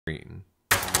screen.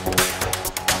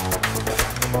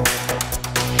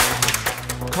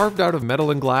 Carved out of metal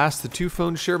and glass, the two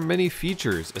phones share many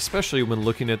features, especially when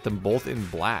looking at them both in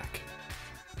black.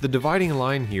 The dividing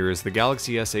line here is the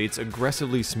Galaxy S8's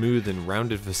aggressively smooth and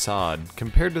rounded facade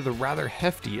compared to the rather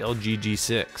hefty LG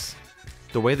G6.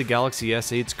 The way the Galaxy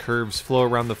S8's curves flow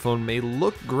around the phone may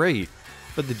look great,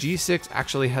 but the G6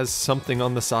 actually has something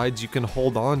on the sides you can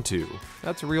hold on to.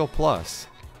 That's a real plus.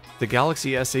 The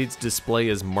Galaxy S8's display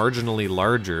is marginally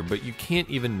larger, but you can't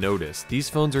even notice. These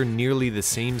phones are nearly the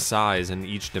same size in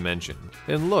each dimension.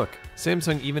 And look,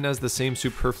 Samsung even has the same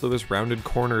superfluous rounded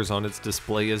corners on its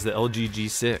display as the LG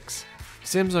G6.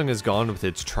 Samsung has gone with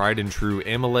its tried and true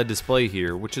AMOLED display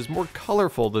here, which is more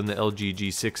colorful than the LG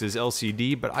G6's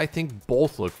LCD, but I think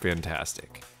both look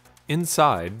fantastic.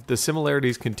 Inside, the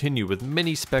similarities continue with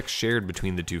many specs shared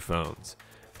between the two phones.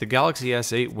 The Galaxy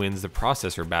S8 wins the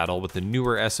processor battle with the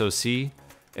newer SoC,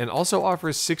 and also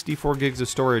offers 64 gigs of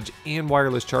storage and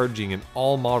wireless charging in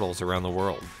all models around the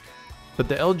world. But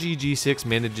the LG G6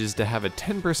 manages to have a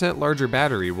 10% larger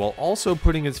battery while also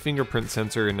putting its fingerprint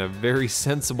sensor in a very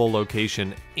sensible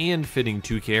location and fitting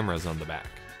two cameras on the back.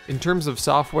 In terms of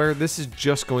software, this is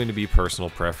just going to be personal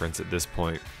preference at this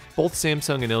point. Both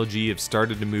Samsung and LG have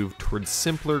started to move towards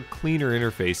simpler, cleaner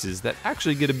interfaces that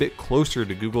actually get a bit closer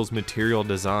to Google's Material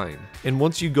design. And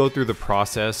once you go through the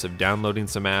process of downloading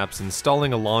some apps,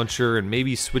 installing a launcher, and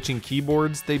maybe switching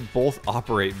keyboards, they both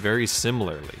operate very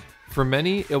similarly. For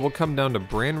many, it will come down to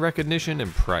brand recognition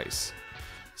and price.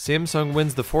 Samsung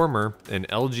wins the former, and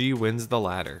LG wins the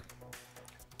latter.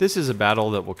 This is a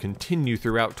battle that will continue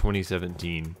throughout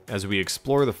 2017 as we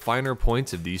explore the finer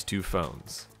points of these two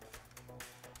phones.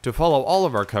 To follow all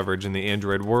of our coverage in the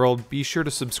Android world, be sure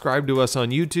to subscribe to us on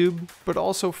YouTube, but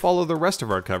also follow the rest of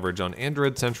our coverage on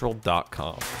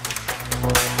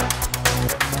AndroidCentral.com.